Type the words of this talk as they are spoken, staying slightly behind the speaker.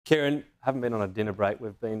Kieran, haven't been on a dinner break.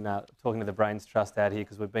 We've been talking to the Brains Trust out here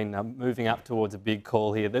because we've been moving up towards a big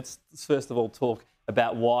call here. Let's first of all talk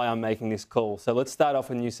about why I'm making this call. So let's start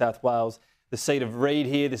off in New South Wales. The seat of Reid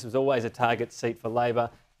here, this was always a target seat for Labor,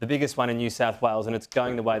 the biggest one in New South Wales, and it's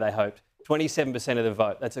going the way they hoped. 27% of the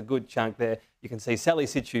vote. That's a good chunk there. You can see Sally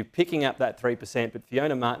Situ picking up that 3%, but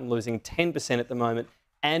Fiona Martin losing 10% at the moment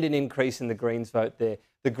and an increase in the Greens vote there.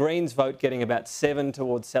 The Greens vote getting about 7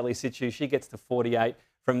 towards Sally Situ. She gets to 48.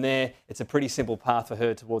 From there, it's a pretty simple path for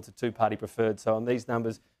her towards a two-party preferred. So on these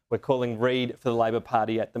numbers, we're calling Reid for the Labor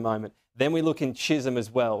Party at the moment. Then we look in Chisholm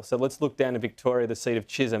as well. So let's look down to Victoria, the seat of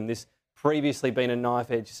Chisholm. This previously been a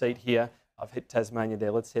knife-edge seat here. I've hit Tasmania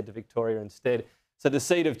there. Let's head to Victoria instead. So the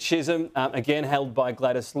seat of Chisholm, again, held by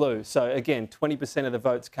Gladys Liu. So again, 20% of the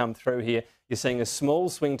votes come through here. You're seeing a small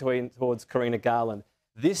swing towards Karina Garland.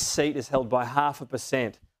 This seat is held by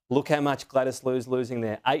 0.5%. Look how much Gladys Liu's losing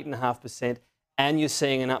there, 8.5%. And you're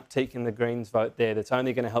seeing an uptick in the Greens vote there. That's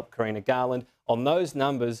only going to help Karina Garland. On those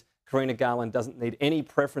numbers, Karina Garland doesn't need any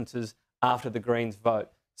preferences after the Greens vote.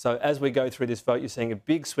 So as we go through this vote, you're seeing a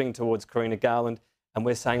big swing towards Karina Garland, and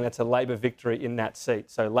we're saying that's a Labor victory in that seat.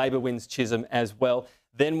 So Labor wins Chisholm as well.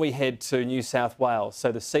 Then we head to New South Wales.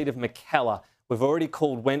 So the seat of Mackellar, we've already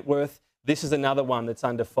called Wentworth. This is another one that's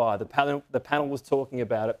under fire. The panel was talking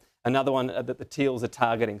about it. Another one that the Teals are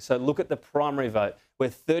targeting. So look at the primary vote. We're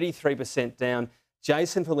 33% down.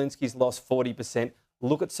 Jason Falinski's lost 40%.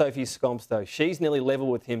 Look at Sophie Scamps, though. She's nearly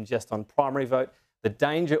level with him just on primary vote. The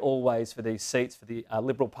danger always for these seats for the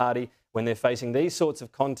Liberal Party when they're facing these sorts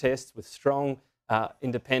of contests with strong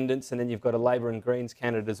independents, and then you've got a Labor and Greens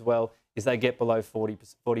candidate as well, is they get below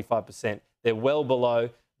 45%. They're well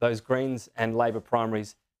below those Greens and Labor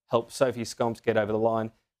primaries help Sophie Scamps get over the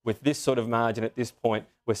line. With this sort of margin at this point,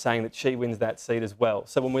 we're saying that she wins that seat as well.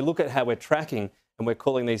 So when we look at how we're tracking and we're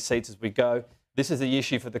calling these seats as we go, this is the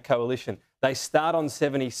issue for the coalition. They start on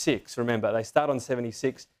 76, remember, they start on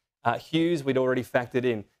 76. Hughes, we'd already factored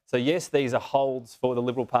in. So yes, these are holds for the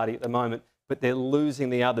Liberal Party at the moment, but they're losing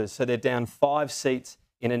the others. So they're down 5 seats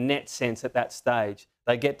in a net sense at that stage.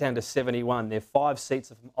 They get down to 71. They're 5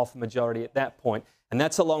 seats off a majority at that point. And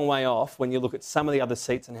that's a long way off when you look at some of the other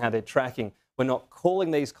seats and how they're tracking. We're not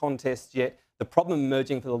calling these contests yet. The problem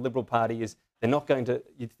emerging for the Liberal Party is they're not going to,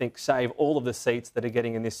 you'd think, save all of the seats that are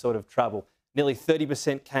getting in this sort of trouble. Nearly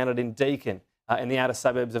 30% counted in Deakin in the outer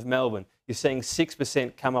suburbs of Melbourne. You're seeing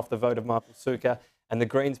 6% come off the vote of Michael Sukkar, and the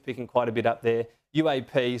Greens picking quite a bit up there.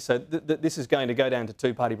 UAP, so this is going to go down to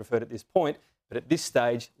two-party preferred at this point, but at this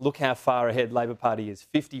stage, look how far ahead Labor Party is,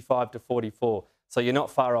 55 to 44. So you're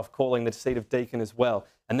not far off calling the seat of Deakin as well,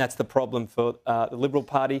 and that's the problem for the Liberal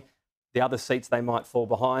Party. The other seats they might fall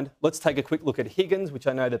behind. Let's take a quick look at Higgins, which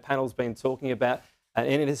I know the panel's been talking about, an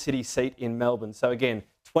inner-city seat in Melbourne. So again,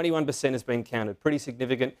 21% has been counted, pretty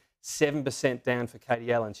significant, 7% down for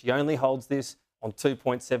Katie Allen. She only holds this on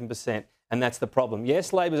 2.7%, and that's the problem.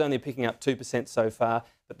 Yes, Labor's only picking up 2% so far,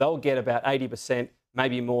 but they'll get about 80%,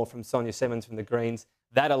 maybe more from Sonia Simmons from the Greens.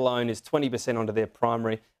 That alone is 20% onto their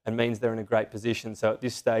primary and means they're in a great position. So at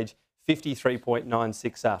this stage,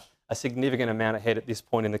 53.96 up. A significant amount ahead at this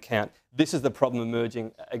point in the count. This is the problem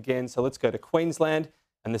emerging again. So let's go to Queensland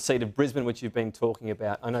and the seat of Brisbane, which you've been talking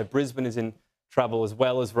about. I know Brisbane is in trouble as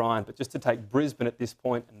well as Ryan, but just to take Brisbane at this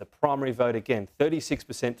point and the primary vote again,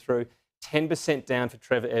 36% through, 10% down for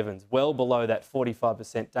Trevor Evans, well below that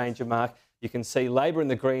 45% danger mark. You can see Labor and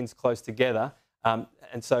the Greens close together. And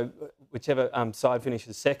so whichever side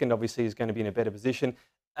finishes second, obviously, is going to be in a better position.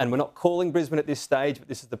 And we're not calling Brisbane at this stage, but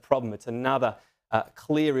this is the problem. It's another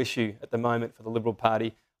clear issue at the moment for the Liberal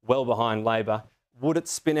Party, well behind Labor. Would it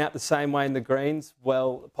spin out the same way in the Greens?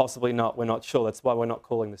 Well, possibly not. We're not sure. That's why we're not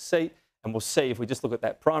calling the seat. And we'll see if we just look at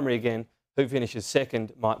that primary again, who finishes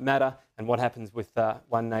second might matter, and what happens with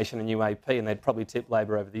One Nation and UAP, and they'd probably tip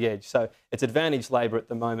Labor over the edge. So it's advantage Labor at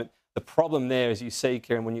the moment. The problem there, as you see,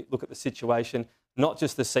 Kieran, when you look at the situation, not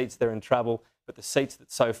just the seats they're in trouble, but the seats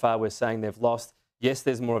that so far we're saying they've lost. Yes,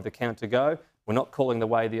 there's more of the count to go. We're not calling the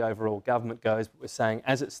way the overall government goes, but we're saying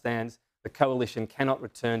as it stands, the coalition cannot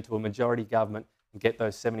return to a majority government and get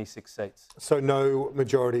those 76 seats. So no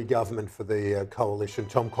majority government for the coalition.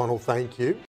 Tom Connell, thank you.